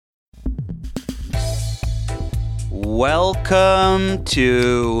Welcome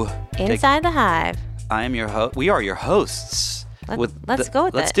to Inside the Hive. I am your host. We are your hosts. Let's go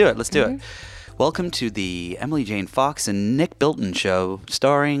with it. Let's do it. Let's do it. Welcome to the Emily Jane Fox and Nick Bilton show,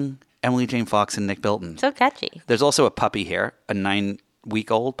 starring Emily Jane Fox and Nick Bilton. So catchy. There's also a puppy here, a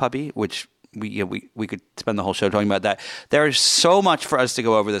 9-week-old puppy, which we could spend the whole show talking about that. There is so much for us to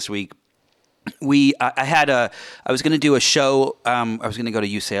go over this week. I was going to do a show. I was going to go to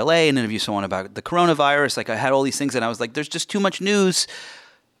UCLA and interview someone about the coronavirus. Like, I had all these things, and I was like, there's just too much news.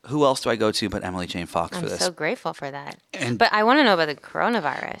 Who else do I go to but Emily Jane Fox for this? I'm so grateful for that. But I want to know about the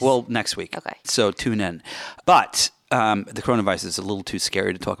coronavirus. Well, next week. Okay. So tune in. But the coronavirus is a little too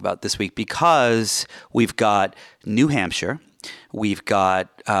scary to talk about this week because we've got New Hampshire. We've got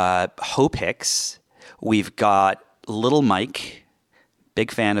Hope Hicks. We've got Little Mike. Big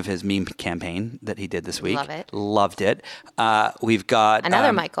fan of his meme campaign that he did this week. Love it. Loved it. We've got...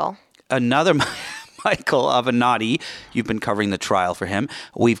 Another Michael. Another Michael Avenatti. You've been covering the trial for him.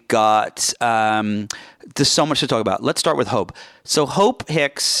 We've got... there's so much to talk about. Let's start with Hope. So Hope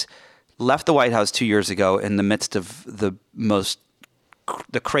Hicks left the White House 2 years ago in the midst of the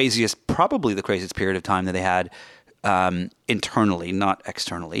craziest period of time that they had internally, not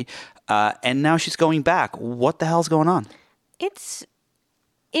externally. And now she's going back. What the hell's going on?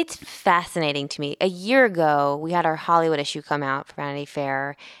 It's fascinating to me. A year ago, we had our Hollywood issue come out for Vanity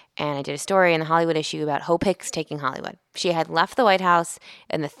Fair, and I did a story in the Hollywood issue about Hope Hicks taking Hollywood. She had left the White House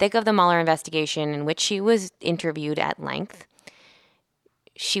in the thick of the Mueller investigation, in which she was interviewed at length.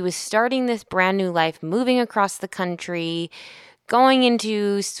 She was starting this brand new life, moving across the country, going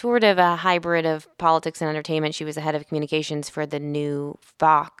into sort of a hybrid of politics and entertainment. She was the head of communications for the new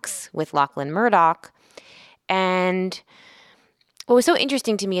Fox with Lachlan Murdoch. And what was so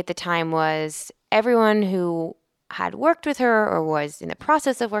interesting to me at the time was everyone who had worked with her or was in the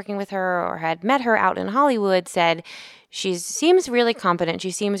process of working with her or had met her out in Hollywood said, she seems really competent.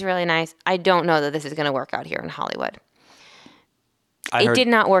 She seems really nice. I don't know that this is going to work out here in Hollywood. It did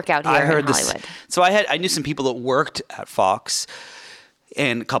not work out here in Hollywood. So I knew some people that worked at Fox,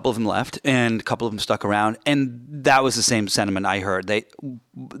 and a couple of them left, and a couple of them stuck around, and that was the same sentiment I heard.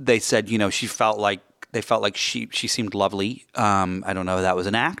 They said, they felt like she seemed lovely. I don't know if that was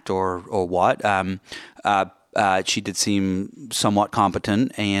an act or what. She did seem somewhat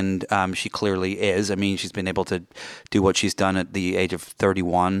competent, and she clearly is. I mean, she's been able to do what she's done at the age of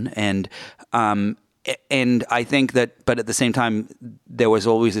 31, and I think that. But at the same time, there was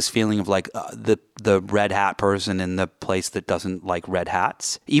always this feeling of like the red hat person in the place that doesn't like red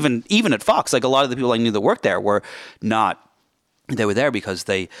hats. Even at Fox, like a lot of the people I knew that worked there were not. They were there because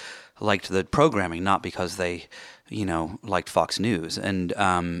they liked the programming, not because they, liked Fox News. And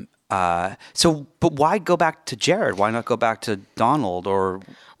but why go back to Jared? Why not go back to Donald? Or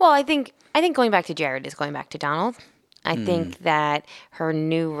well, I think going back to Jared is going back to Donald. I think that her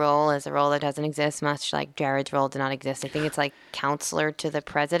new role is a role that doesn't exist, much like Jared's role did not exist. I think it's like counselor to the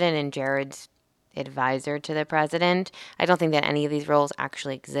president and Jared's advisor to the president. I don't think that any of these roles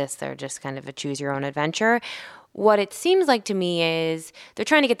actually exist. They're just kind of a choose your own adventure. What it seems like to me is they're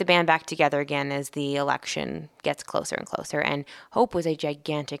trying to get the band back together again as the election gets closer and closer. And Hope was a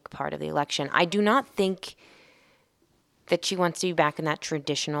gigantic part of the election. I do not think that she wants to be back in that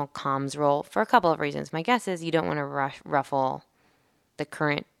traditional comms role for a couple of reasons. My guess is you don't want to ruffle the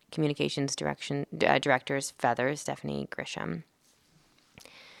current communications director's feathers, Stephanie Grisham.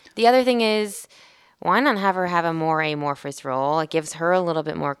 The other thing is, why not have her have a more amorphous role? It gives her a little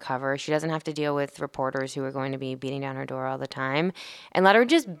bit more cover. She doesn't have to deal with reporters who are going to be beating down her door all the time. And let her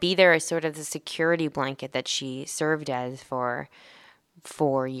just be there as sort of the security blanket that she served as for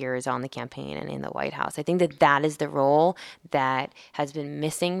 4 years on the campaign and in the White House. I think that is the role that has been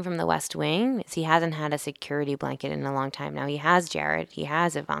missing from the West Wing. He hasn't had a security blanket in a long time now. He has Jared. He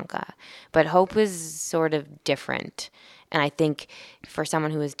has Ivanka. But Hope is sort of different. And I think for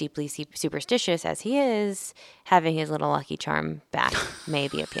someone who is deeply superstitious, as he is, having his little Lucky Charm back may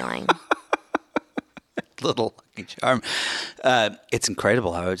be appealing. Little Lucky Charm. It's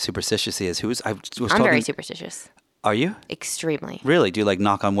incredible how superstitious he is. I'm very superstitious. Are you? Extremely. Really? Do you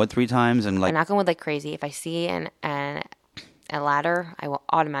knock on wood 3 times and I knock on wood like crazy. If I see a ladder, I will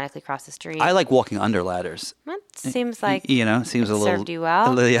automatically cross the street. I like walking under ladders. That seems like seems a little served you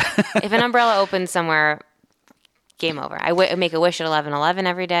well. Yeah. If an umbrella opens somewhere, game over. I make a wish at 11:11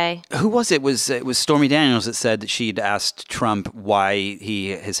 every day. Who was it? It was Stormy Daniels that said that she'd asked Trump why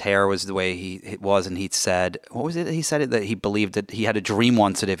his hair was the way it was, and he'd said, what was it? He said that he believed that he had a dream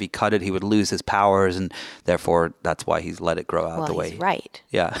once that if he cut it, he would lose his powers, and therefore that's why he's let it grow out the way. He's right.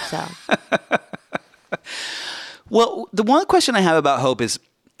 Yeah. So. Well, the one question I have about Hope is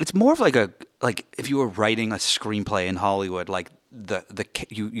it's more of like like if you were writing a screenplay in Hollywood, like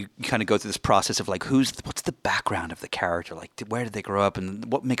you kind of go through this process of like what's the background of the character, like where did they grow up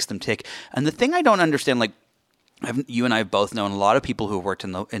and what makes them tick. And the thing I don't understand, like you and I have both known a lot of people who have worked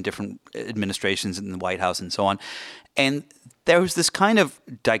in different administrations in the White House and so on, and there was this kind of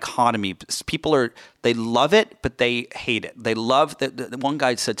dichotomy. People they love it, but they hate it. They love that. The one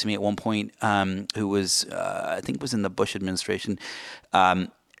guy said to me at one point, who was I think was in the Bush administration,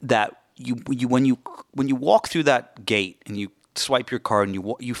 that when you walk through that gate and you swipe your card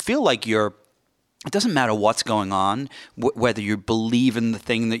and you feel like it doesn't matter what's going on, whether you believe in the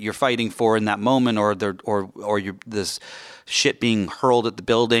thing that you're fighting for in that moment, or you're this shit being hurled at the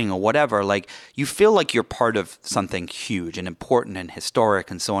building or whatever. Like you feel like you're part of something huge and important and historic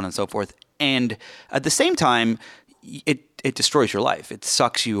and so on and so forth. And at the same time, it destroys your life. It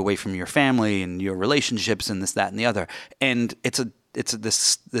sucks you away from your family and your relationships and this, that, and the other. And it's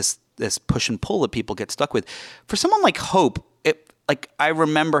this push and pull that people get stuck with. For someone like Hope, like I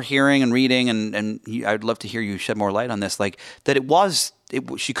remember hearing and reading, and I'd love to hear you shed more light on this, like that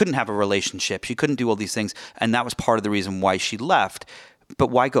she couldn't have a relationship. She couldn't do all these things. And that was part of the reason why she left. But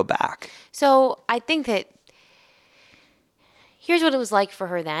why go back? So I think that here's what it was like for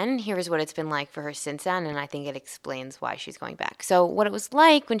her then. Here's what it's been like for her since then. And I think it explains why she's going back. So what it was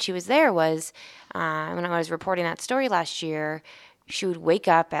like when she was there was when I was reporting that story last year, she would wake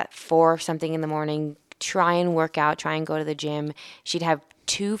up at 4 something in the morning, try and work out, try and go to the gym. She'd have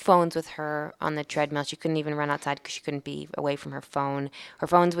 2 phones with her on the treadmill. She couldn't even run outside because she couldn't be away from her phone. Her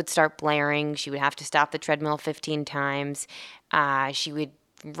phones would start blaring. She would have to stop the treadmill 15 times. She would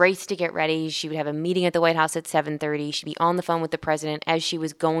race to get ready. She would have a meeting at the White House at 7:30. She'd be on the phone with the president as she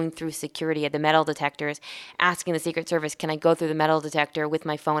was going through security at the metal detectors, asking the Secret Service, can I go through the metal detector with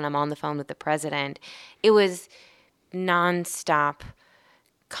my phone? I'm on the phone with the president. It was nonstop,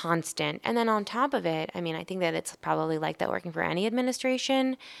 constant. And then on top of it, I mean, I think that it's probably like that working for any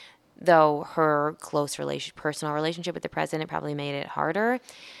administration, though her close personal relationship with the president probably made it harder.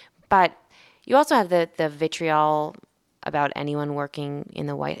 But you also have the vitriol about anyone working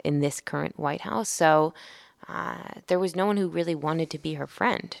in this current White House. So there was no one who really wanted to be her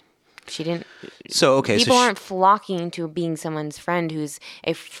friend. She didn't. People aren't flocking to being someone's friend who's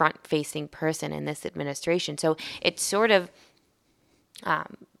a front-facing person in this administration. So it's sort of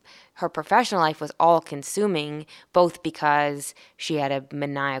her professional life was all-consuming, both because she had a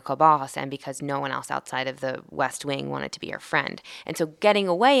maniacal boss and because no one else outside of the West Wing wanted to be her friend. And so getting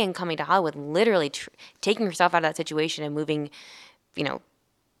away and coming to Hollywood, literally taking herself out of that situation and moving,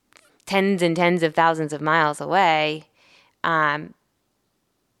 tens and tens of thousands of miles away,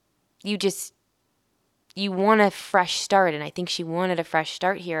 you want a fresh start. And I think she wanted a fresh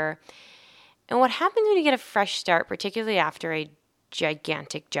start here. And what happens when you get a fresh start, particularly after a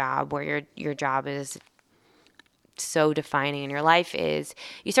gigantic job where your job is so defining in your life, is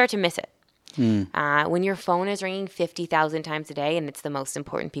you start to miss it. When your phone is ringing 50,000 times a day and it's the most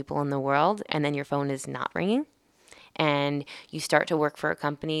important people in the world, and then your phone is not ringing, and you start to work for a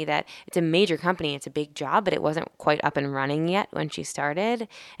company that it's a major company, it's a big job, but it wasn't quite up and running yet when she started.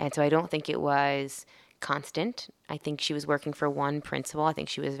 And so I don't think it was constant. I think she was working for one principal. I think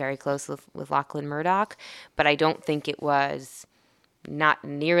she was very close with Lachlan Murdoch, but I don't think it was not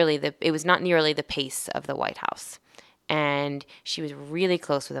nearly the pace of the White House. And she was really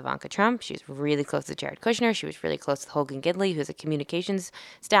close with Ivanka Trump. She was really close with Jared Kushner. She was really close with Hogan Gidley, who's a communications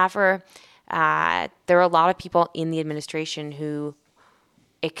staffer. There are a lot of people in the administration who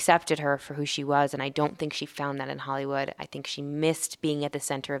accepted her for who she was, and I don't think she found that in Hollywood. I think she missed being at the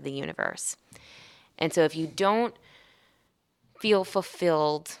center of the universe. And so if you don't feel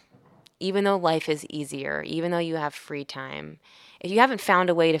fulfilled, even though life is easier, even though you have free time, if you haven't found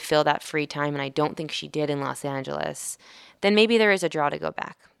a way to fill that free time, and I don't think she did in Los Angeles, then maybe there is a draw to go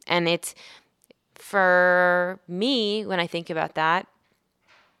back. And it's, for me, when I think about that,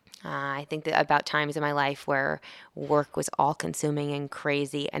 I think that about times in my life where work was all-consuming and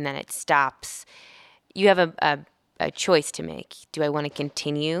crazy, and then it stops. You have a choice to make. Do I want to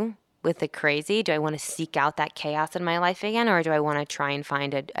continue with the crazy? Do I want to seek out that chaos in my life again, or do I want to try and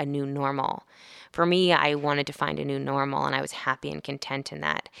find a new normal? For me, I wanted to find a new normal, and I was happy and content in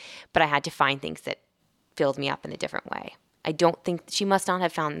that. But I had to find things that filled me up in a different way. I don't think she must not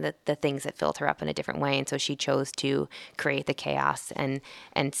have found the things that filled her up in a different way, and so she chose to create the chaos and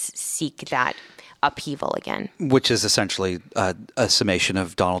seek that upheaval again. Which is essentially a summation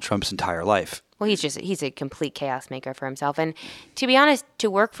of Donald Trump's entire life. Well, he's a complete chaos maker for himself. And to be honest, to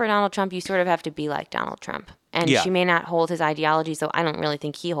work for Donald Trump, you sort of have to be like Donald Trump. And Yeah. she may not hold his ideologies, though I don't really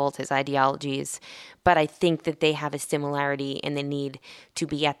think he holds his ideologies. But I think that they have a similarity in the need to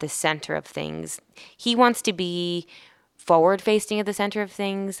be at the center of things. He wants to be forward-facing at the center of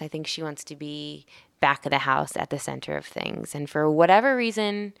things. I think she wants to be back of the house at the center of things. And for whatever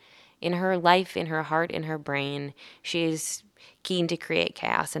reason, in her life, in her heart, in her brain, she is keen to create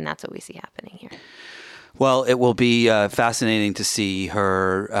chaos, and that's what we see happening here. Well, it will be fascinating to see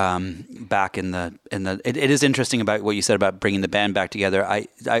her back in the. It is interesting about what you said about bringing the band back together.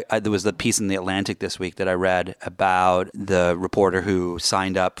 There was the piece in the Atlantic this week that I read about the reporter who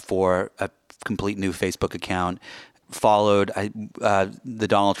signed up for a complete new Facebook account, followed the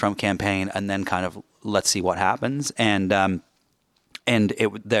Donald Trump campaign, and then kind of let's see what happens. And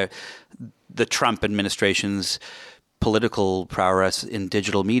the Trump administration's political prowess in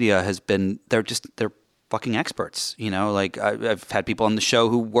digital media has been they're fucking experts, like I've had people on the show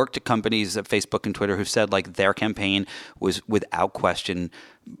who worked at companies at Facebook and Twitter who've said like their campaign was without question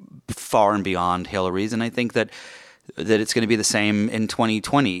far and beyond Hillary's. And I think that it's going to be the same in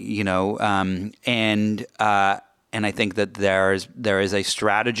 2020, and I think that there is a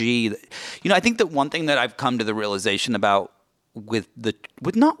strategy I think that one thing that I've come to the realization about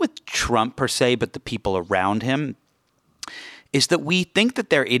not with Trump per se, but the people around him, is that we think that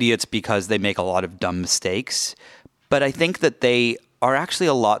they're idiots because they make a lot of dumb mistakes. But I think that they are actually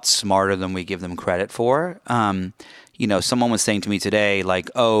a lot smarter than we give them credit for. Someone was saying to me today, like,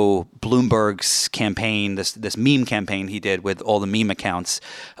 oh, Bloomberg's campaign, this meme campaign he did with all the meme accounts,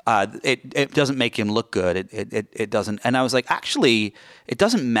 it doesn't make him look good. It doesn't. And I was like, actually, it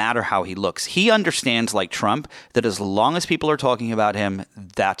doesn't matter how he looks. He understands, like Trump, that as long as people are talking about him,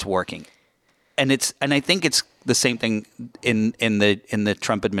 that's working. And I think it's the same thing in the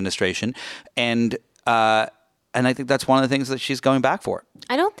Trump administration, and I think that's one of the things that she's going back for.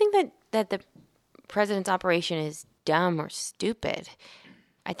 I don't think that the president's operation is dumb or stupid.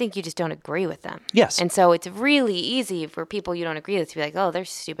 I think you just don't agree with them. Yes. And so it's really easy for people you don't agree with to be like, oh, they're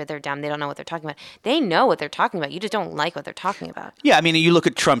stupid, they're dumb, they don't know what they're talking about. They know what they're talking about. You just don't like what they're talking about. Yeah, I mean, you look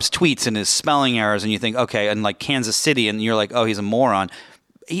at Trump's tweets and his spelling errors, and you think, okay, and like Kansas City, and you're like, oh, he's a moron.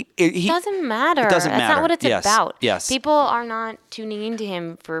 He doesn't matter. It doesn't matter. That's not what it's about. Yes. People are not tuning into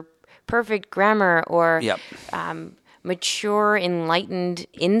him for perfect grammar or mature, enlightened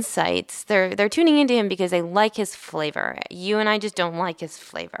insights. They're tuning into him because they like his flavor. You and I just don't like his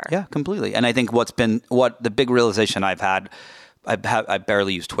flavor. Yeah, completely. And I think what the big realization I've had, I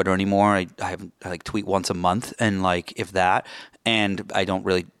barely use Twitter anymore. I tweet once a month, and like if that, and I don't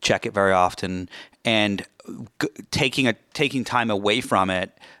really check it very often. And taking time away from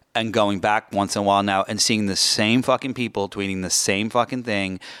it and going back once in a while now and seeing the same fucking people tweeting the same fucking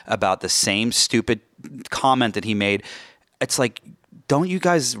thing about the same stupid comment that he made, it's like, don't you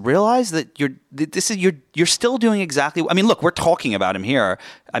guys realize that you're still doing exactly? I mean, look, we're talking about him here.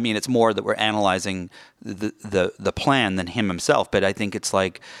 I mean, it's more that we're analyzing the plan than him himself. But I think it's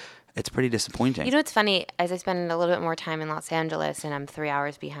like, it's pretty disappointing. You know what's funny? As I spend a little bit more time in Los Angeles and I'm 3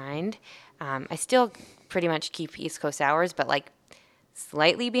 hours behind, I still pretty much keep East Coast hours, but like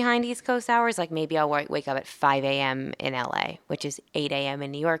slightly behind East Coast hours. Like maybe I'll wake up at 5 a.m. in LA, which is 8 a.m.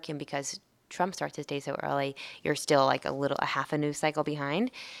 in New York. And because Trump starts his day so early, you're still like a half a news cycle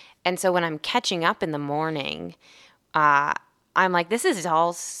behind. And so when I'm catching up in the morning, I'm like, this is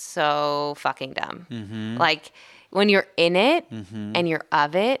all so fucking dumb. Mm-hmm. Like when you're in it and you're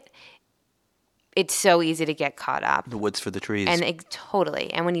of it, it's so easy to get caught up. The woods for the trees. And totally.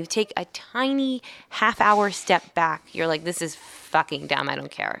 And when you take a tiny half-hour step back, you're like, this is fucking dumb. I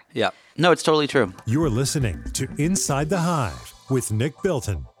don't care. Yeah. No, it's totally true. You're listening to Inside the Hive with Nick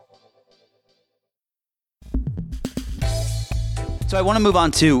Bilton. So I want to move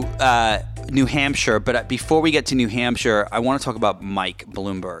on to New Hampshire, but before we get to New Hampshire, I want to talk about Mike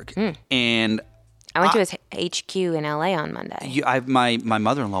Bloomberg. And I went to his HQ in LA on Monday. My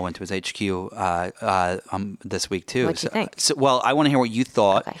mother-in-law went to his HQ this week too. What do you think? Well, I want to hear what you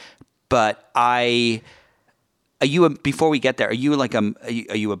thought. Okay. But before we get there, are you like are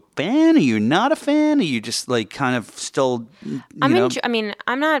you a fan? Are you not a fan? Are you just like kind of still? I'm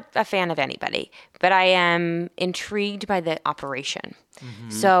not a fan of anybody, but I am intrigued by the operation. Mm-hmm.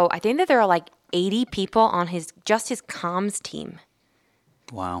 So I think that there are like 80 people on his comms team.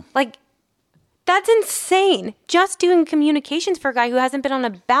 Wow. Like. That's insane. Just doing communications for a guy who hasn't been on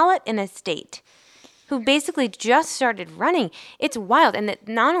a ballot in a state, who basically just started running. It's wild. And that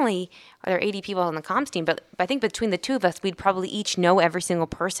not only are there 80 people on the comms team, but I think between the two of us, we'd probably each know every single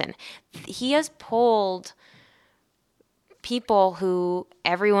person. He has pulled people who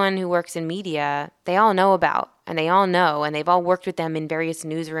everyone who works in media, they all know about. and they all know, and they've all worked with them in various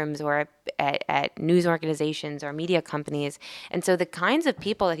newsrooms or at news organizations or media companies. And so the kinds of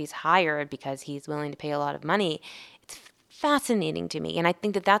people that he's hired because he's willing to pay a lot of money, it's fascinating to me. And I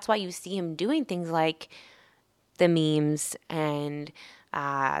think that that's why you see him doing things like the memes and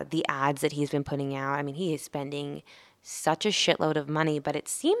the ads that he's been putting out. I mean, he is spending such a shitload of money, but it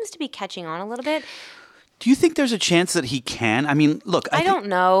seems to be catching on a little bit. Do you think there's a chance that he can? I mean, look, I don't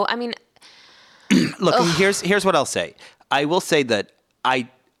know. I mean, look, here's what I'll say. I will say that I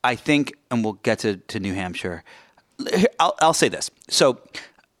think, and we'll get to New Hampshire. I'll say this. So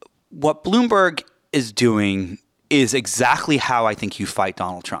what Bloomberg is doing is exactly how I think you fight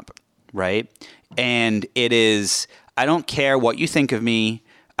Donald Trump, right? And it is, I don't care what you think of me.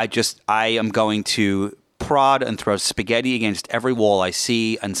 I am going to prod and throw spaghetti against every wall I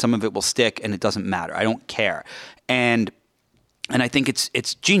see, and some of it will stick, and it doesn't matter. I don't care. And I think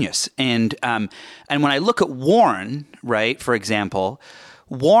it's genius. And when I look at Warren, right, for example,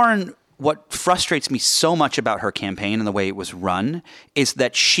 Warren, what frustrates me so much about her campaign and the way it was run is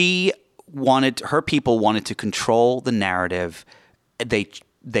that her people wanted to control the narrative.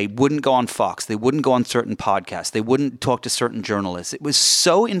 They wouldn't go on Fox. They wouldn't go on certain podcasts. They wouldn't talk to certain journalists. It was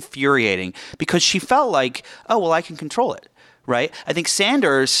so infuriating because she felt like, oh, well, I can control it, right? I think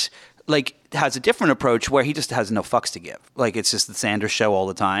Sanders has a different approach where he just has no fucks to give. Like, it's just the Sanders show all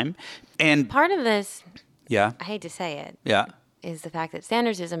the time. And part of this, yeah, I hate to say it, yeah, is the fact that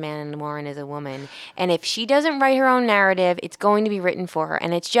Sanders is a man and Warren is a woman. And if she doesn't write her own narrative, it's going to be written for her.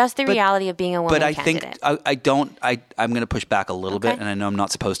 And it's just the reality of being a woman candidate. But I think I'm going to push back a little bit. And I know I'm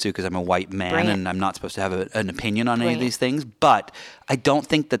not supposed to because I'm a white man and I'm not supposed to have an opinion on any of these things. But I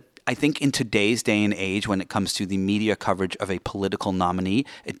think in today's day and age, when it comes to the media coverage of a political nominee,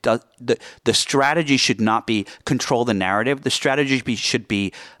 the strategy should not be control the narrative. The strategy should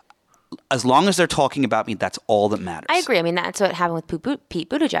be, as long as they're talking about me, that's all that matters. I agree. I mean, that's what happened with Pete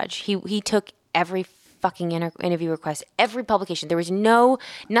Buttigieg. He took every fucking interview request, every publication. There was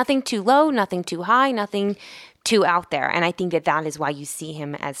nothing too low, nothing too high, nothing too out there. And I think that is why you see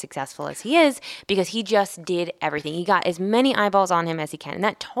him as successful as he is, because he just did everything. He got as many eyeballs on him as he can, and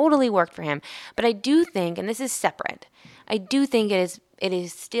that totally worked for him. But I do think, and this is separate, I do think it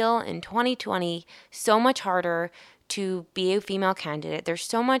is still in 2020 so much harder to be a female candidate. There's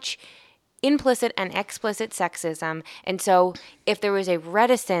so much implicit and explicit sexism. And so if there was a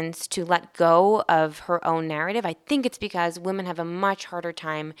reticence to let go of her own narrative, I think it's because women have a much harder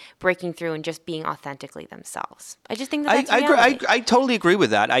time breaking through and just being authentically themselves. I just think that's reality. I totally agree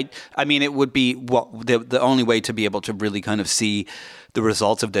with that. I mean, it would be the only way to be able to really kind of see the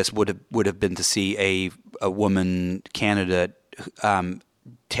results of this would have been to see a woman candidate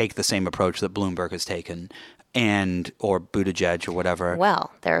take the same approach that Bloomberg has taken. Or Buttigieg or whatever.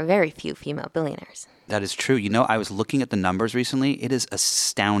 Well, there are very few female billionaires. That is true. You know, I was looking at the numbers recently. It is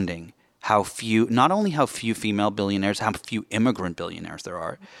astounding not only how few female billionaires, how few immigrant billionaires there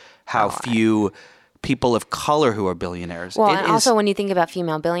are, how few people of color who are billionaires. Well, and also when you think about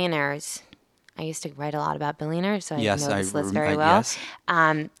female billionaires, I used to write a lot about billionaires, so I know this list very well. Yes.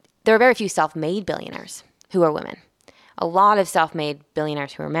 There are very few self-made billionaires who are women. A lot of self-made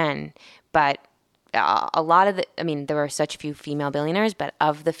billionaires who are men, but a lot of there were such few female billionaires, but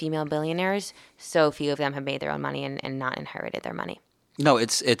of the female billionaires, so few of them have made their own money and not inherited their money. No,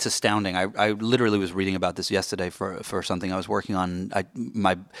 it's astounding. I literally was reading about this yesterday for something I was working on.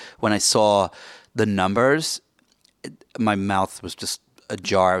 When I saw the numbers, my mouth was just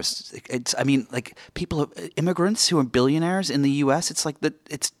ajar. Immigrants who are billionaires in the U.S. It's like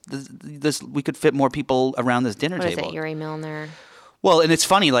we could fit more people around this dinner table. What is it, Yuri Milner? Well, and it's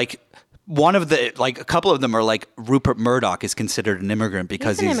funny, a couple of them are like Rupert Murdoch is considered an immigrant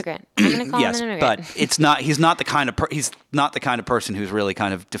because he's an immigrant. I'm going to call him an immigrant. But it's not. He's not the kind of person who's really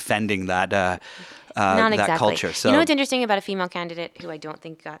kind of defending that not that exactly. culture. So you know what's interesting about a female candidate who I don't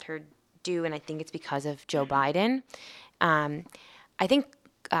think got her due, and I think it's because of Joe Biden. I think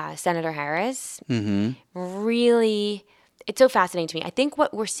Senator Harris really. It's so fascinating to me. I think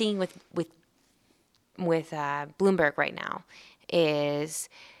what we're seeing with Bloomberg right now is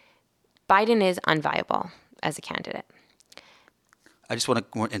Biden is unviable as a candidate. I just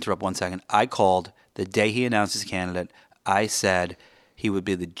want to interrupt 1 second. I called the day he announced his candidate. I said he would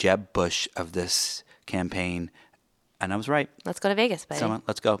be the Jeb Bush of this campaign, and I was right. Let's go to Vegas, buddy.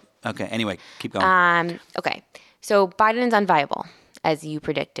 Let's go. Okay. Anyway, keep going. Okay. So Biden is unviable, as you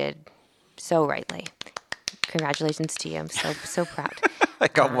predicted so rightly. Congratulations to you. I'm so proud. I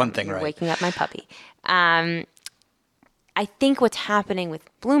got one thing right. Waking up my puppy. I think what's happening with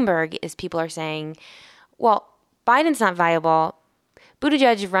Bloomberg is people are saying, well, Biden's not viable,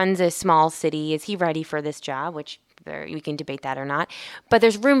 Buttigieg runs a small city. Is he ready for this job? Which we can debate that or not. But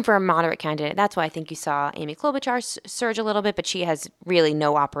there's room for a moderate candidate. That's why I think you saw Amy Klobuchar surge a little bit, but she has really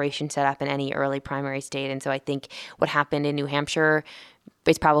no operation set up in any early primary state. And so I think what happened in New Hampshire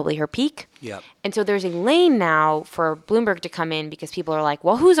is probably her peak. Yep. And so there's a lane now for Bloomberg to come in because people are like,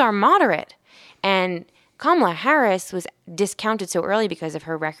 well, who's our moderate? And Kamala Harris was discounted so early because of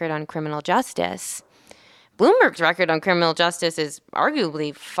her record on criminal justice. Bloomberg's record on criminal justice is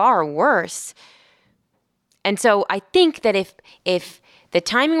arguably far worse. And so I think that if the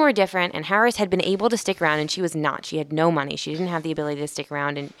timing were different and Harris had been able to stick around, and she was not, she had no money, she didn't have the ability to stick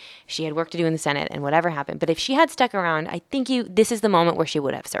around, and she had work to do in the Senate and whatever happened. But if she had stuck around, I think this is the moment where she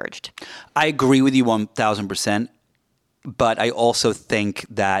would have surged. I agree with you 1,000%. But I also think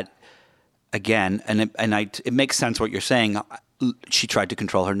that, again, it makes sense what you're saying. She tried to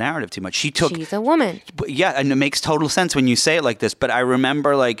control her narrative too much. She's a woman. Yeah, and it makes total sense when you say it like this. But I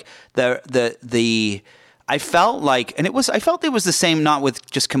remember like I felt like, and I felt it was the same, not with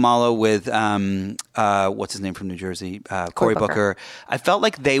just Kamala, with what's his name from New Jersey, Cory Booker. I felt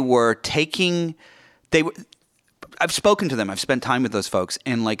like I've spoken to them. I've spent time with those folks,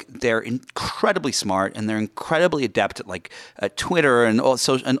 and like they're incredibly smart and they're incredibly adept at like Twitter and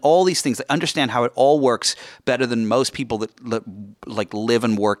all these things. They understand how it all works better than most people that like live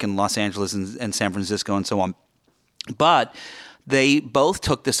and work in Los Angeles and San Francisco and so on. But they both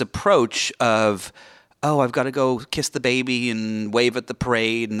took this approach of, oh, I've got to go kiss the baby and wave at the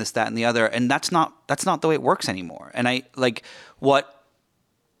parade and this, that, and the other, and that's not the way it works anymore. And I like what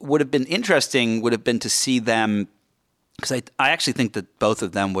would have been interesting would have been to see them. Because I actually think that both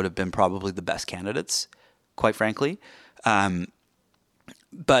of them would have been probably the best candidates, quite frankly.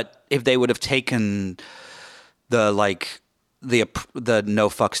 But if they would have taken the no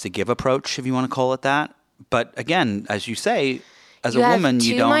fucks to give approach, if you want to call it that. But again, as you say, as a woman,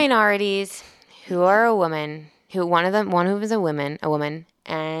 you don't. Two minorities who are a woman, one who is a woman,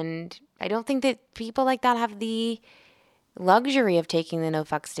 and I don't think that people like that have the luxury of taking the no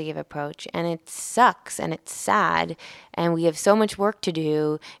fucks to give approach, and it sucks and it's sad, and we have so much work to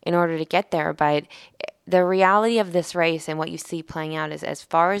do in order to get there. But the reality of this race and what you see playing out is, as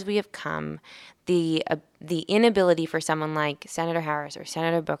far as we have come, the inability for someone like Senator Harris or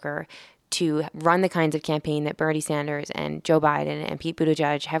Senator Booker to run the kinds of campaign that Bernie Sanders and Joe Biden and Pete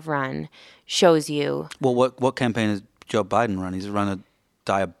Buttigieg have run shows you. Well, what campaign has Joe Biden run? He's run a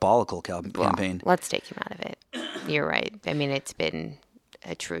diabolical campaign. Let's take him out of it. You're right. I mean, it's been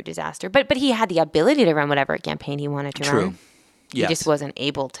a true disaster. But he had the ability to run whatever campaign he wanted to run. Yes. He just wasn't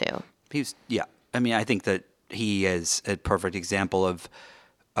able to. I mean, I think that he is a perfect example of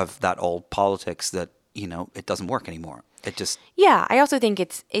that old politics that, it doesn't work anymore. It just. Yeah, I also think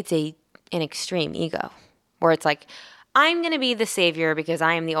it's an extreme ego where it's like, I'm going to be the savior because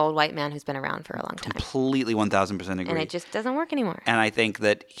I am the old white man who's been around for a long time. Completely 1,000% agree. And it just doesn't work anymore. And I think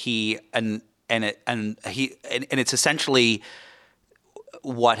that it's essentially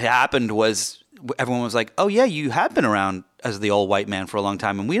what happened was everyone was like, oh yeah, you have been around as the old white man for a long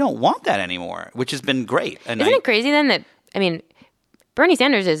time and we don't want that anymore, which has been great. And Isn't it crazy then that, Bernie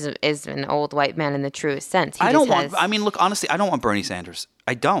Sanders is an old white man in the truest sense. Look, honestly, I don't want Bernie Sanders.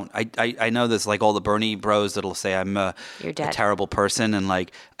 I don't. I know there's like all the Bernie bros that'll say I'm a terrible person, and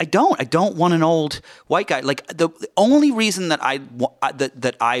like I don't want an old white guy. Like the only reason that I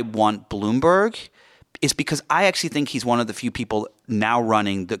want Bloomberg is because I actually think he's one of the few people now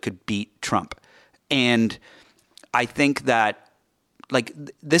running that could beat Trump, and I think that. Like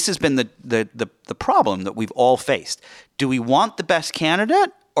this has been the problem that we've all faced. Do we want the best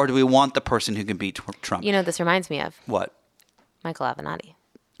candidate or do we want the person who can beat Trump? This reminds me of what? Michael Avenatti.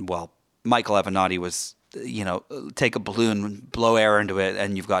 Well, Michael Avenatti was, take a balloon, blow air into it,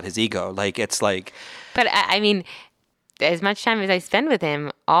 and you've got his ego. Like it's like. But I mean, as much time as I spend with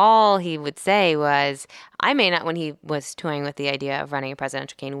him, all he would say was, I may not, when he was toying with the idea of running a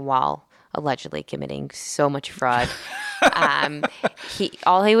presidential campaign while allegedly committing so much fraud.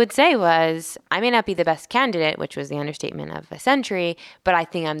 All he would say was, I may not be the best candidate, which was the understatement of a century, but I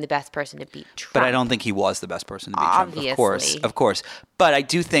think I'm the best person to beat Trump. But I don't think he was the best person to beat Obviously. Trump. Of course. But I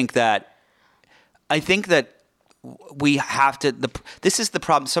do think that, we have to, this is the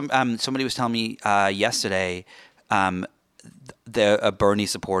problem. Somebody was telling me yesterday, a Bernie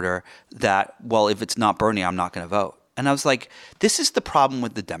supporter, that, well, if it's not Bernie, I'm not going to vote. And I was like, this is the problem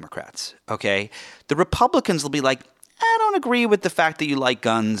with the Democrats, okay? The Republicans will be like, I don't agree with the fact that you like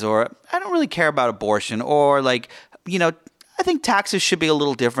guns, or I don't really care about abortion, or like, I think taxes should be a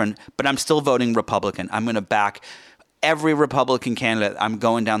little different, but I'm still voting Republican. I'm going to back every Republican candidate. I'm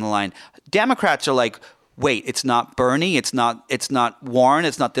going down the line. Democrats are like, wait, it's not Bernie, it's not Warren,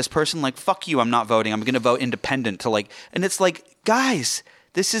 it's not this person. Like, fuck you, I'm not voting. I'm going to vote independent to like, and it's like, guys,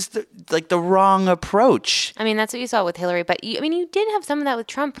 this is the wrong approach. I mean, that's what you saw with Hillary, but you did have some of that with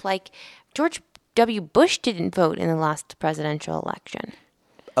Trump. Like George W. Bush didn't vote in the last presidential election.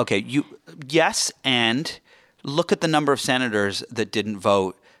 Okay, yes, and look at the number of senators that didn't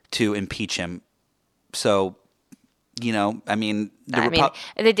vote to impeach him. So, the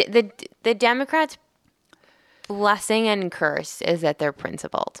Democrats' blessing and curse is that they're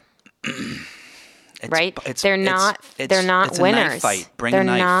principled. Right? They're not winners. A knife fight. They're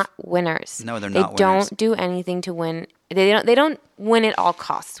not winners. No, they're not winners. They don't do anything to win. They don't win at all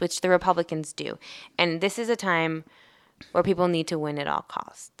costs, which the Republicans do. And this is a time where people need to win at all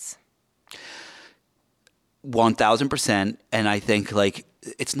costs. 1,000%. And I think like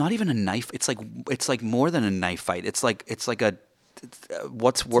it's not even a knife. It's like more than a knife fight. It's like a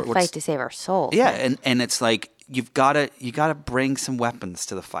fight to save our soul. Yeah, and it's like you gotta bring some weapons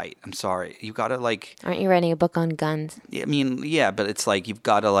to the fight. I'm sorry, you gotta like. Aren't you writing a book on guns? I mean, yeah, but it's like you've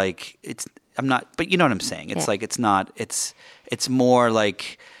gotta like it's. I'm not, but you know what I'm saying. It's like it's not. It's more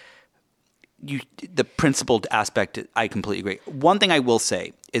like the principled aspect. I completely agree. One thing I will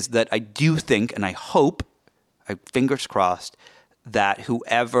say is that I do think, and I hope, fingers crossed, that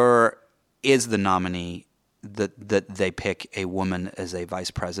whoever is the nominee, that they pick a woman as a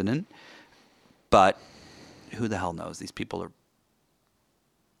vice president. But who the hell knows? These people are.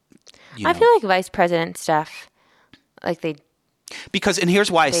 I feel like vice president stuff, like they. Because, and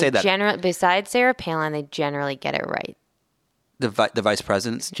here's why I say that. Besides Sarah Palin, they generally get it right. The vice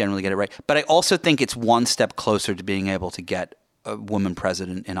presidents generally get it right. But I also think it's one step closer to being able to get a woman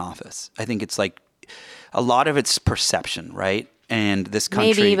president in office. I think it's like a lot of it's perception, right? And this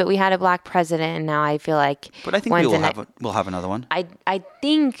country... Maybe, but we had a black president, and now I feel like... But I think we'll have another one. I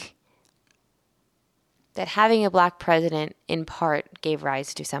think that having a black president, in part, gave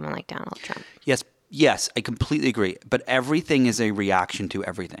rise to someone like Donald Trump. Yes, I completely agree. But everything is a reaction to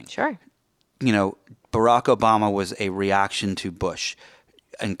everything. Sure. Barack Obama was a reaction to Bush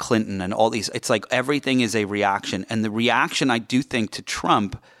and Clinton and all these. It's like everything is a reaction. And the reaction, I do think, to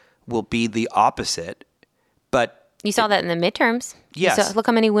Trump will be the opposite. But you saw that in the midterms. Yes. Look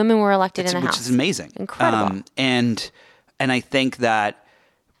how many women were elected in the House. Which is amazing. Incredible. And I think that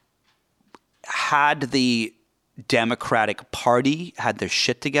had the Democratic Party had their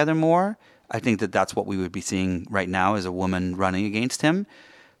shit together more, I think that that's what we would be seeing right now as a woman running against him.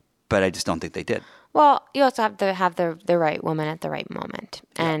 But I just don't think they did. Well, you also have to have the right woman at the right moment.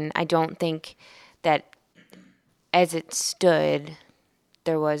 Yeah. And I don't think that as it stood,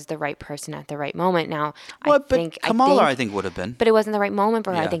 there was the right person at the right moment. Now, I think Kamala would have been. But it wasn't the right moment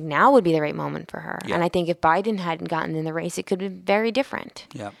for her. Yeah. I think now would be the right moment for her. Yeah. And I think if Biden hadn't gotten in the race, it could have been very different.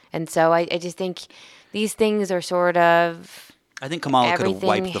 Yeah. And so I just think these things are sort of... I think Kamala could have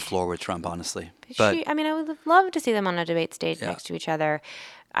wiped the floor with Trump, honestly. But I would have loved to see them on a debate stage next to each other.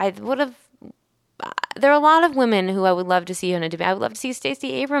 I would have... There are a lot of women who I would love to see on a debate. I would love to see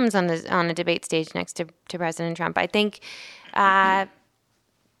Stacey Abrams on a debate stage next to President Trump. I think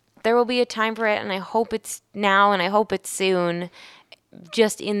there will be a time for it, and I hope it's now, and I hope it's soon.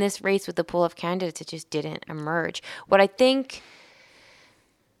 Just in this race with the pool of candidates, it just didn't emerge. What I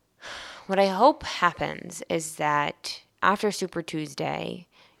hope happens is that after Super Tuesday,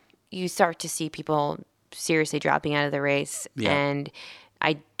 you start to see people seriously dropping out of the race. Yeah. And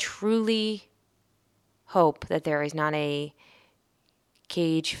I truly hope that there is not a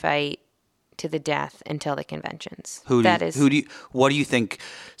cage fight to the death until the conventions. What do you think?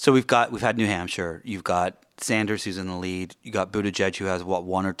 So we've had New Hampshire. You've got Sanders, who's in the lead. You got Buttigieg, who has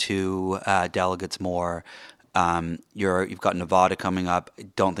one or two delegates more. You've got Nevada coming up. I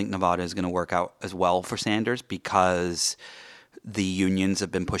don't think Nevada is going to work out as well for Sanders because the unions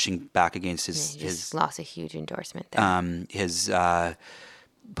have been pushing back against his lost a huge endorsement there. His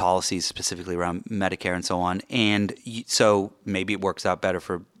policies specifically around Medicare and so on. And so maybe it works out better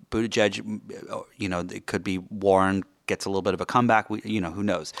for Buttigieg. It could be Warren gets a little bit of a comeback. Who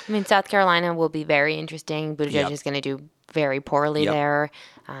knows? I mean, South Carolina will be very interesting. Buttigieg is going to do very poorly there.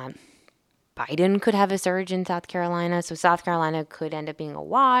 Biden could have a surge in South Carolina, so South Carolina could end up being a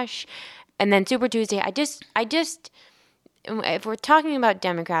wash. And then Super Tuesday, I just, if we're talking about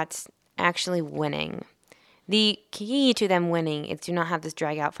Democrats actually winning, the key to them winning is to not have this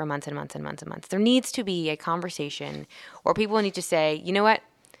drag out for months and months and months and months. There needs to be a conversation, or people need to say, you know what,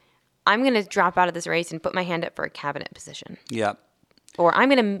 I'm going to drop out of this race and put my hand up for a cabinet position. Yeah. Or I'm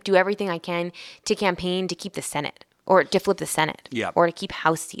going to do everything I can to campaign to keep the Senate. Or to flip the Senate, or to keep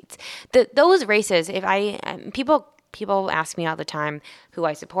House seats. Those races, people ask me all the time who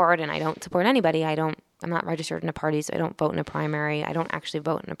I support, and I don't support anybody. I don't I'm not registered in a party, so I don't vote in a primary. I don't actually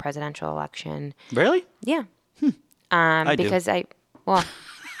vote in a presidential election. Really? Yeah. I do. Because I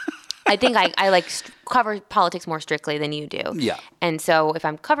think I like cover politics more strictly than you do. Yeah. And so if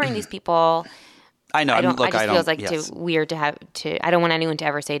I'm covering these people, I know. I don't. Look, it just feels like yes. weird to have to. I don't want anyone to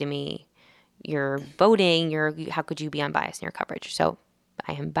ever say to me, "You're voting. How could you be unbiased in your coverage?" So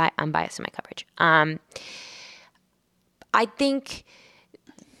I'm biased in my coverage. I think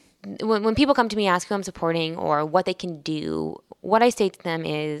when people come to me, ask who I'm supporting or what they can do, what I say to them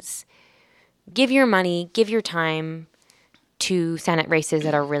is, give your money, give your time to Senate races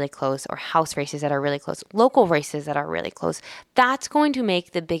that are really close or House races that are really close, local races that are really close. That's going to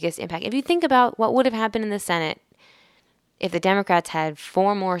make the biggest impact. If you think about what would have happened in the Senate if the Democrats had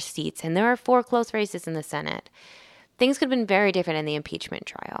 4 more seats, and there are 4 close races in the Senate, things could have been very different in the impeachment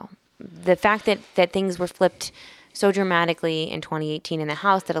trial. The fact that things were flipped so dramatically in 2018 in the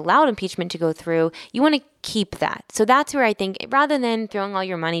House that allowed impeachment to go through, you want to keep that. So that's where I think, rather than throwing all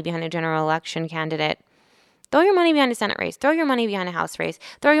your money behind a general election candidate, throw your money behind a Senate race, throw your money behind a House race,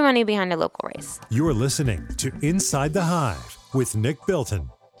 throw your money behind a local race. You're listening to Inside the Hive with Nick Bilton.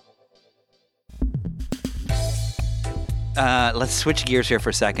 Let's switch gears here for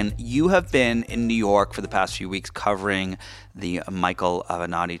a second. You have been in New York for the past few weeks covering the Michael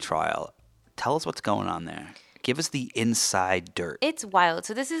Avenatti trial. Tell us what's going on there. Give us the inside dirt. It's wild.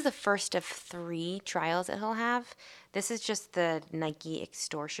 So this is the first of 3 trials that he'll have. This is just the Nike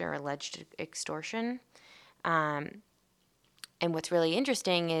extortion or alleged extortion. And what's really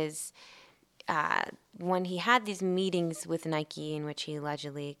interesting is when he had these meetings with Nike in which he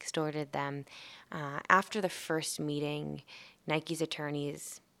allegedly extorted them, after the first meeting, Nike's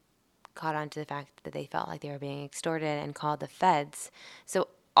attorneys caught on to the fact that they felt like they were being extorted and called the feds. So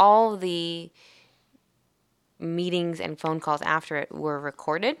all the meetings and phone calls after it were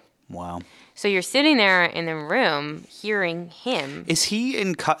recorded. Wow. So you're sitting there in the room hearing him. Is he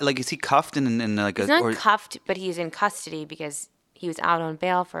is he cuffed in like He's not cuffed, but he's in custody because he was out on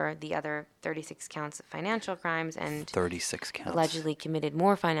bail for the other 36 counts of financial crimes and 36 counts. Allegedly committed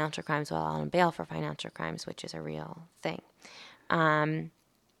more financial crimes while out on bail for financial crimes, which is a real thing.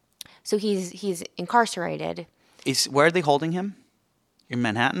 So he's incarcerated. Where are they holding him? In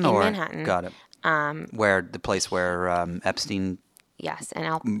Manhattan? In Manhattan. Got it. Where the place where Epstein yes, and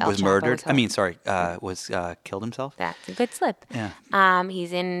El was Chapo murdered. was Killed himself. That's a good slip. Yeah.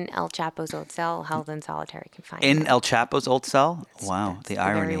 He's in El Chapo's old cell, held in solitary confinement. In El Chapo's old cell? Wow, That's the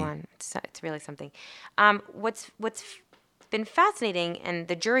irony. very one. It's really something. What's been fascinating, and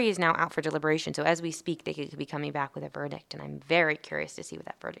the jury is now out for deliberation. So as we speak, they could be coming back with a verdict, and I'm very curious to see what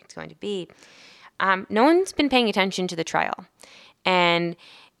that verdict is going to be. No one's been paying attention to the trial, and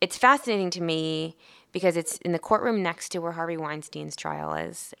it's fascinating to me because it's in the courtroom next to where Harvey Weinstein's trial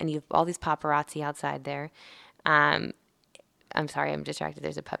is, and you have all these paparazzi outside there. I'm sorry, I'm distracted.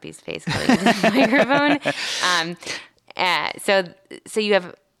 There's a puppy's face coming into the microphone. So you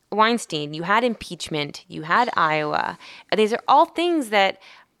have Weinstein, you had impeachment, you had Iowa. These are all things that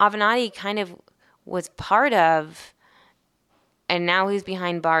Avenatti kind of was part of, and now he's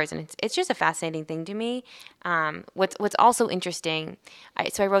behind bars, and it's just a fascinating thing to me. What's also interesting,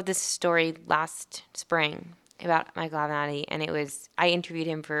 so I wrote this story last spring about Michael Avenatti, and I interviewed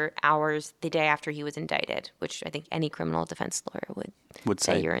him for hours the day after he was indicted, which I think any criminal defense lawyer would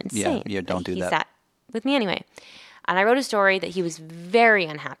say you're insane. Yeah, don't do that. He sat with me anyway. And I wrote a story that he was very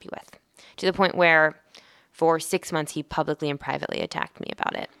unhappy with, to the point where for 6 months he publicly and privately attacked me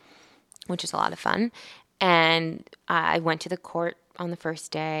about it, which is a lot of fun. And I went to the court on the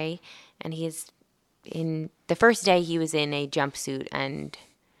first day, and the first day he was in a jumpsuit and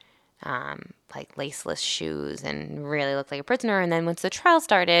like laceless shoes and really looked like a prisoner. And then once the trial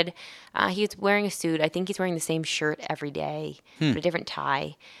started, he was wearing a suit. I think he's wearing the same shirt every day, but a different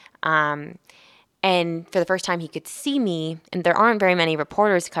tie. And for the first time, he could see me. And there aren't very many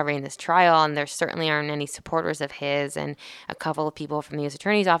reporters covering this trial, and there certainly aren't any supporters of his. And a couple of people from the U.S.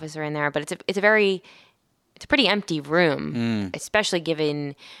 Attorney's Office are in there. But it's a pretty empty room, especially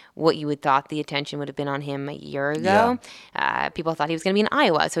given what you would thought the attention would have been on him a year ago. Yeah. People thought he was going to be in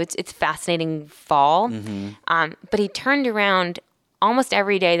Iowa. So it's fascinating fall. Mm-hmm. But he turned around almost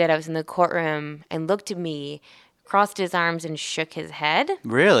every day that I was in the courtroom and looked at me, crossed his arms, and shook his head.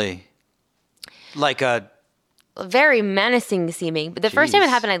 Really? Like a very menacing seeming. But the first time it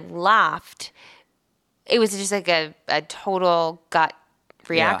happened, I laughed. It was just like a total gut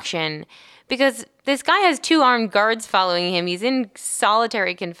reaction because this guy has 2 armed guards following him. He's in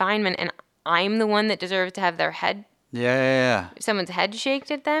solitary confinement, and I'm the one that deserves to have their head. Someone's head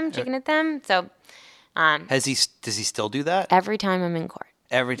shaken at them. So, does he still do that? Every time I'm in court.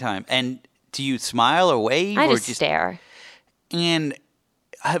 Every time. And do you smile or wave? I or just stare. And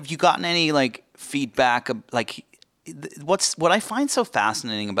have you gotten any like feedback? Like, what I find so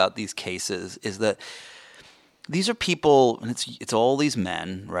fascinating about these cases is that these are people, and it's all these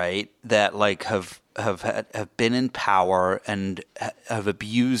men, right? That like have been in power and have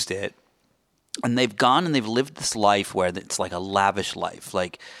abused it, and they've gone and they've lived this life where it's like a lavish life,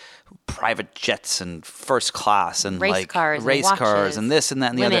 like private jets and first class and Race like cars race and cars watches, and this and that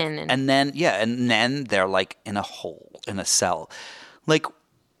and the women other, and then they're like in a hole in a cell, like,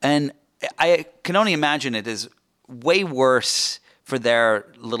 and I can only imagine it is way worse for their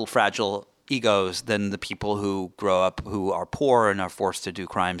little fragile egos than the people who grow up who are poor and are forced to do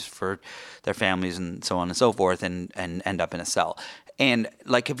crimes for their families and so on and so forth and end up in a cell. And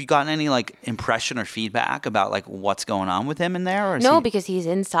like, have you gotten any like impression or feedback about like what's going on with him in there? Or No, because he's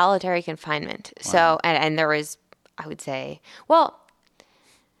in solitary confinement. Wow. So, and there is, I would say, well,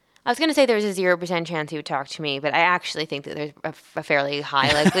 I was going to say there's a 0% chance he would talk to me, but I actually think that there's a fairly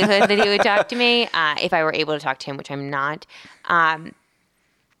high likelihood that he would talk to me if I were able to talk to him, which I'm not.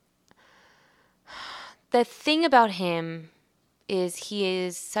 The thing about him is he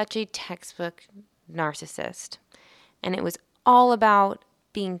is such a textbook narcissist, and it was all about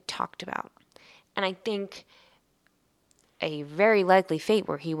being talked about. And I think a very likely fate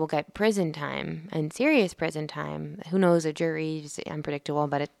where he will get prison time and serious prison time. Who knows? A jury is unpredictable,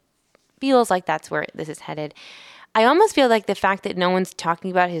 but it feels like that's where this is headed. I almost feel like the fact that no one's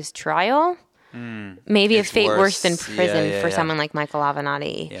talking about his trial maybe a fate worse than prison for someone like Michael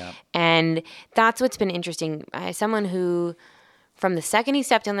Avenatti. Yeah. And that's what's been interesting. As someone who, from the second he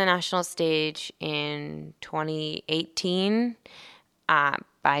stepped on the national stage in 2018,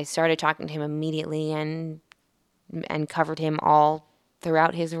 I started talking to him immediately and covered him all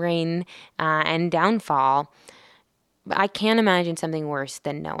throughout his reign and downfall. I can't imagine something worse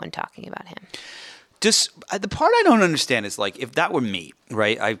than no one talking about him. Just the part I don't understand is like, if that were me,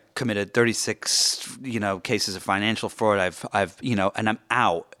 right? I committed 36, cases of financial fraud. I've and I'm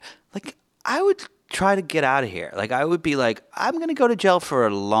out. Like, I would try to get out of here. Like, I would be like, I'm going to go to jail for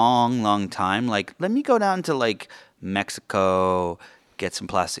a long, long time. Like, let me go down to like Mexico, get some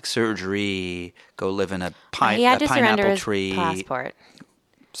plastic surgery, go live in a pineapple tree. Passport.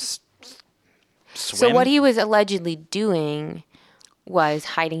 Swim. So what he was allegedly doing was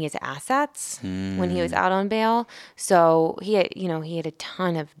hiding his assets when he was out on bail. So he had a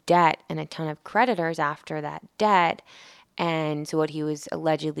ton of debt and a ton of creditors after that debt. And so what he was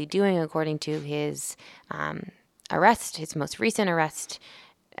allegedly doing, according to his arrest, his most recent arrest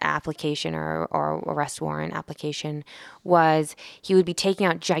application or arrest warrant application, was he would be taking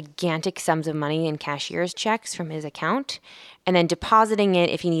out gigantic sums of money in cashier's checks from his account and then depositing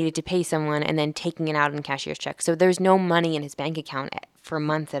it if he needed to pay someone and then taking it out in cashier's checks. So there's no money in his bank account for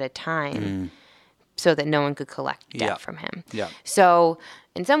months at a time so that no one could collect debt from him. Yeah. So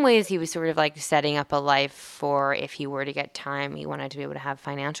in some ways he was sort of like setting up a life for if he were to get time, he wanted to be able to have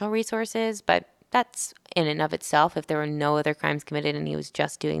financial resources, but that's in and of itself, if there were no other crimes committed and he was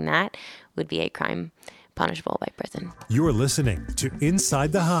just doing that, would be a crime punishable by prison. You're listening to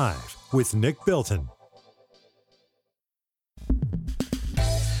Inside the Hive with Nick Bilton.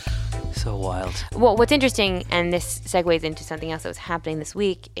 So wild. Well, what's interesting, and this segues into something else that was happening this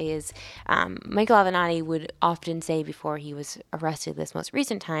week, is Michael Avenatti would often say before he was arrested this most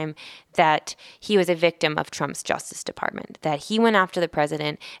recent time that he was a victim of Trump's Justice Department, that he went after the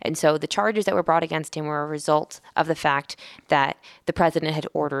president, and so the charges that were brought against him were a result of the fact that the president had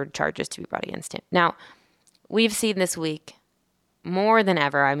ordered charges to be brought against him. Now, we've seen this week more than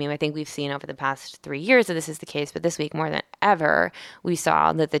ever, I mean, I think we've seen over the past 3 years that this is the case, but this week more than ever, we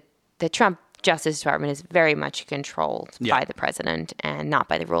saw that the Trump Justice Department is very much controlled by the president and not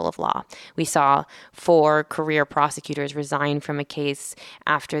by the rule of law. We saw 4 career prosecutors resign from a case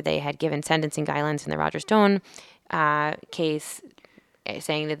after they had given sentencing guidelines in the Roger Stone case,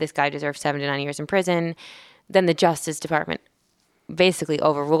 saying that this guy deserved 7 to 9 years in prison. Then the Justice Department basically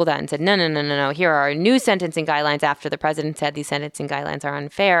overruled that and said, no, here are new sentencing guidelines after the president said these sentencing guidelines are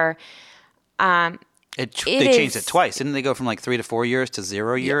unfair. They changed it twice. Didn't they go from like 3 to 4 years to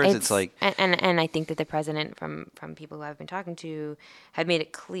 0 years? It's like... And I think that the president, from people who I've been talking to, had made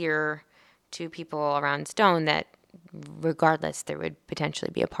it clear to people around Stone that regardless, there would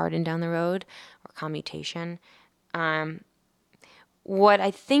potentially be a pardon down the road or commutation. What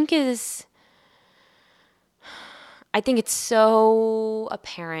I think is... I think it's so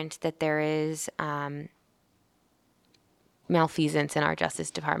apparent that there is... malfeasance in our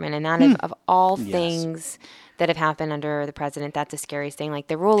Justice Department, and that of all things that have happened under the president. That's the scariest thing. Like,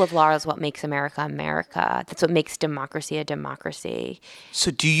 the rule of law is what makes America America. That's what makes democracy a democracy. So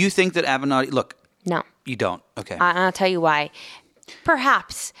do you think that Avenatti, look, No. you don't. Okay. I'll tell you why.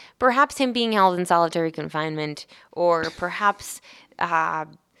 Perhaps him being held in solitary confinement, or perhaps there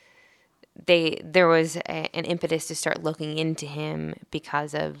was an impetus to start looking into him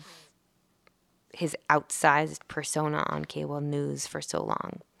because of his outsized persona on cable news for so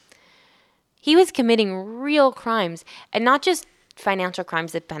long. He was committing real crimes, and not just financial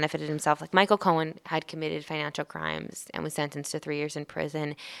crimes that benefited himself. Like, Michael Cohen had committed financial crimes and was sentenced to 3 years in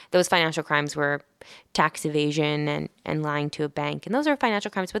prison. Those financial crimes were tax evasion and lying to a bank. And those are financial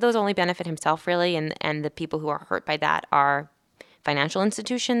crimes, but those only benefit himself, really. And the people who are hurt by that are financial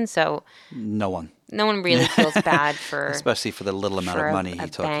institutions. So no one really feels bad for, especially for the little amount of money he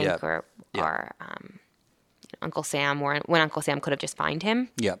took. Bank Yeah. or Uncle Sam, or when Uncle Sam could have just fined him.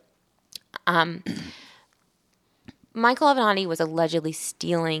 Yeah. Michael Avenatti was allegedly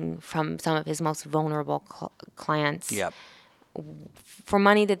stealing from some of his most vulnerable clients Yep. for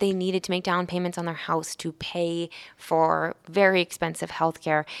money that they needed to make down payments on their house, to pay for very expensive health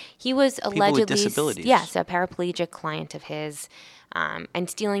care. He was allegedly, with disabilities. Yes, a paraplegic client of his, and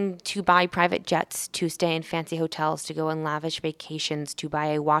stealing to buy private jets, to stay in fancy hotels, to go on lavish vacations, to buy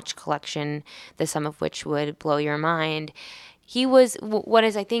a watch collection, the sum of which would blow your mind. He was what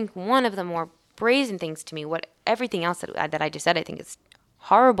is, I think, one of the more brazen things to me. What everything else that I just said, I think is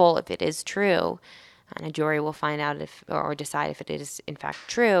horrible if it is true, and a jury will find out if, or decide if it is in fact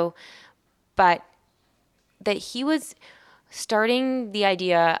true. But that he was starting the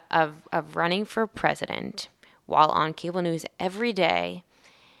idea of running for president while on cable news every day,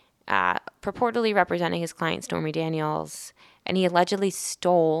 purportedly representing his client Stormy Daniels, and he allegedly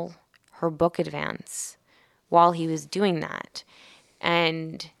stole her book advance while he was doing that.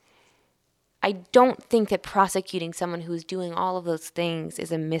 And I don't think that prosecuting someone who's doing all of those things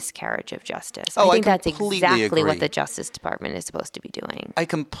is a miscarriage of justice. I think that's exactly agree. what the Justice Department is supposed to be doing. I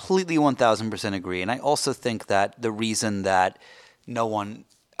completely 1,000% agree. And I also think that the reason that no one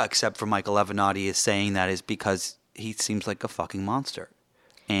except for Michael Avenatti is saying that is because he seems like a fucking monster.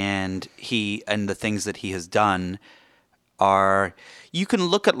 And the things that he has done are, you can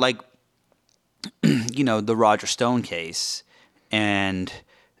look at, like, the Roger Stone case, and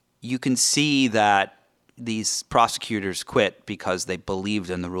you can see that these prosecutors quit because they believed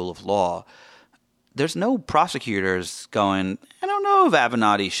in the rule of law. There's no prosecutors going, I don't know if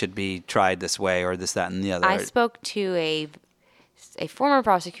Avenatti should be tried this way or this, that, and the other. I spoke to a former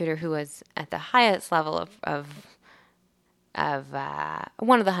prosecutor who was at the highest level of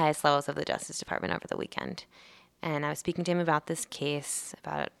one of the highest levels of the Justice Department over the weekend. And I was speaking to him about this case,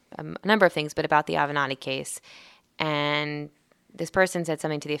 about a number of things, but about the Avenatti case. And this person said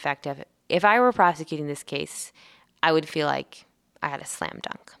something to the effect of, if I were prosecuting this case, I would feel like I had a slam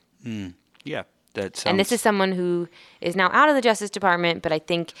dunk. Yeah. And this is someone who is now out of the Justice Department, but I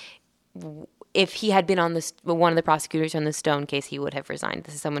think if he had been on one of the prosecutors on the Stone case, he would have resigned.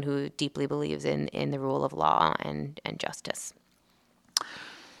 This is someone who deeply believes in the rule of law and justice.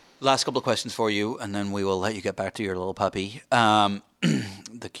 Last couple of questions for you, and then we will let you get back to your little puppy,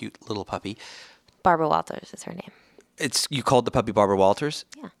 the cute little puppy. Barbara Walters is her name. You called the puppy Barbara Walters?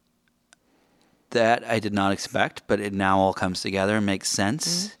 Yeah. That I did not expect, but it now all comes together and makes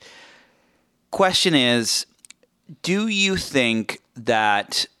sense. Mm-hmm. Question is, do you think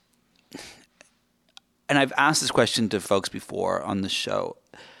that, and I've asked this question to folks before on the show,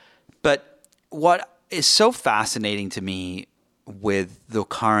 but what is so fascinating to me with the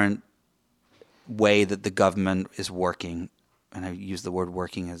current way that the government is working, and I use the word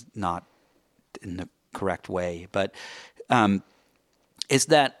working as not in the correct way, but is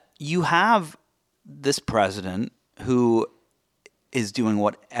that you have this president who is doing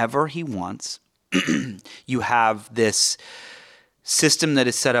whatever he wants. You have this system that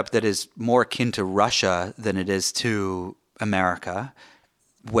is set up that is more akin to Russia than it is to America,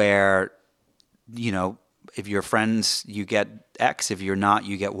 where, if you're friends, you get X. If you're not,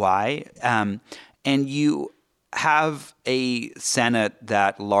 you get Y. And you have a Senate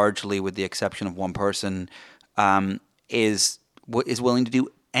that largely, with the exception of one person, is willing to do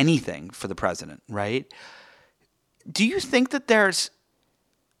anything for the president, right? Do you think that there's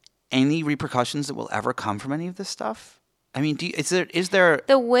any repercussions that will ever come from any of this stuff? I mean, is there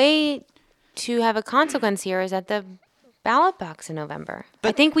the way to have a consequence here is at the ballot box in November?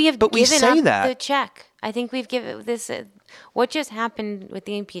 I think we have given up the check. I think we've given this. What just happened with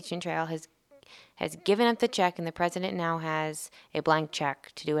the impeachment trial has given up the check, and the president now has a blank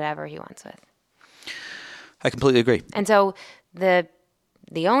check to do whatever he wants with. I completely agree. And so the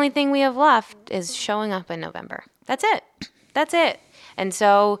the only thing we have left is showing up in November. That's it. That's it. And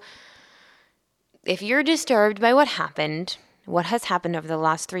so if you're disturbed by what has happened over the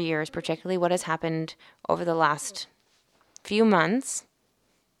last 3 years, particularly what has happened over the last few months,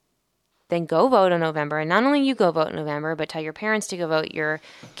 then go vote in November. And not only you go vote in November, but tell your parents to go vote, your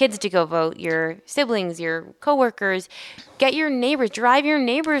kids to go vote, your siblings, your coworkers. Get your neighbors, drive your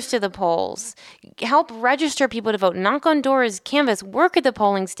neighbors to the polls. Help register people to vote. Knock on doors, canvass, work at the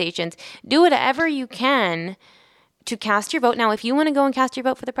polling stations. Do whatever you can to cast your vote. Now, if you want to go and cast your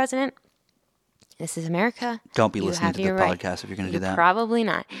vote for the president, this is America. Don't be listening to the podcast if you're going to do that. Probably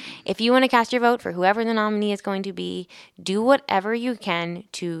not. If you want to cast your vote for whoever the nominee is going to be, do whatever you can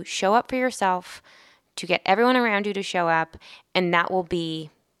to show up for yourself, to get everyone around you to show up, and that will be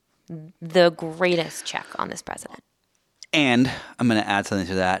the greatest check on this president. And I'm going to add something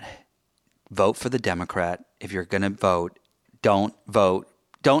to that. Vote for the Democrat. If you're going to vote, don't vote.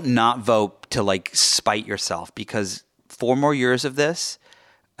 Don't not vote to like spite yourself, because 4 more years of this,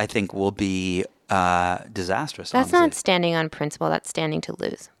 I think, will be disastrous. That's honestly. not standing on principle. That's standing to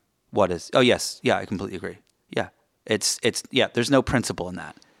lose. What is? Oh, yes. Yeah, I completely agree. Yeah. It's there's no principle in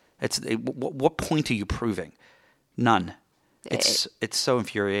that. What point are you proving? None. It's so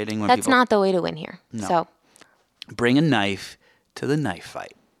infuriating when that's people... not the way to win here. No. So bring a knife to the knife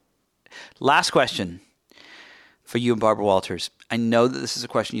fight. Last question for you and Barbara Walters. I know that this is a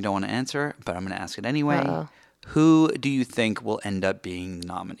question you don't want to answer, but I'm going to ask it anyway. Uh-oh. Who do you think will end up being the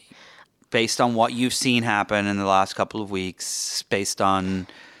nominee? Based on what you've seen happen in the last couple of weeks, based on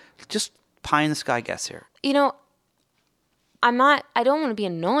just pie in the sky guess here. You know, I don't want to be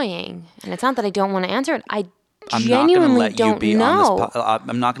annoying, and it's not that I don't want to answer it. I genuinely don't know.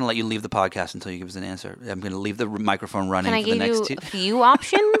 I'm not going to let you leave the podcast until you give us an answer. I'm going to leave the microphone running for the next 2. Can I give you a few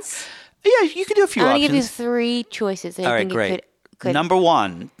options? Yeah, you can do a few options. I'm going to give you 3 choices. All right, great. Number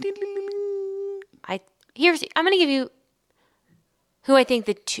 1. I'm going to give you who I think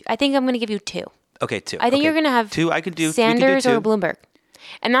I think I'm going to give you 2. Okay, 2. I think you're going to have 2. I could do Sanders or Bloomberg.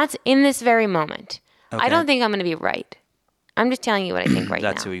 And that's in this very moment. Okay. I don't think I'm going to be right. I'm just telling you what I think right now.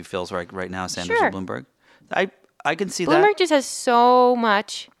 That's who he feels right now, Sanders Sure. or Bloomberg. I can see Bloomberg that. just has so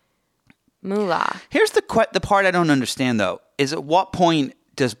much moolah. Here's the part I don't understand, though, is at what point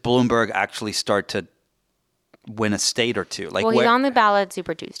does Bloomberg actually start to win a state or two? Like, well, he's on the ballot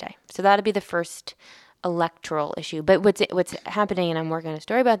Super Tuesday. So that'll be the first electoral issue. But what's happening, and I'm working on a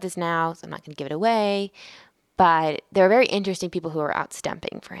story about this now, so I'm not going to give it away, but there are very interesting people who are out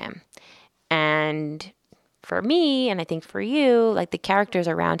stemping for him. And for me, and I think for you, like the characters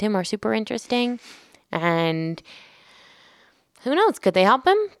around him are super interesting. And who knows? Could they help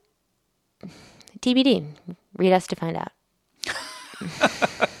him? TBD. Read us to find out.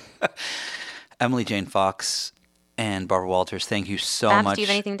 Emily Jane Fox and Barbara Walters, thank you so Babs, much do you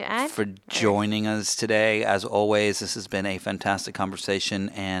have anything to add? for joining us today. As always, this has been a fantastic conversation,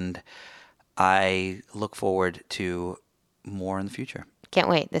 and I look forward to more in the future. Can't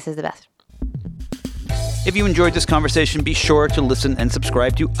wait. This is the best. If you enjoyed this conversation, be sure to listen and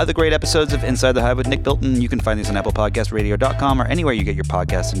subscribe to other great episodes of Inside the Hive with Nick Bilton. You can find these on ApplePodcastRadio.com or anywhere you get your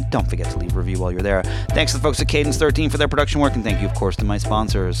podcasts. And don't forget to leave a review while you're there. Thanks to the folks at Cadence 13 for their production work. And thank you, of course, to my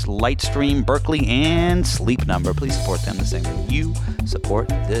sponsors, Lightstream, Berkeley, and Sleep Number. Please support them the same way you support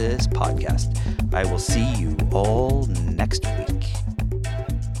this podcast. I will see you all next week.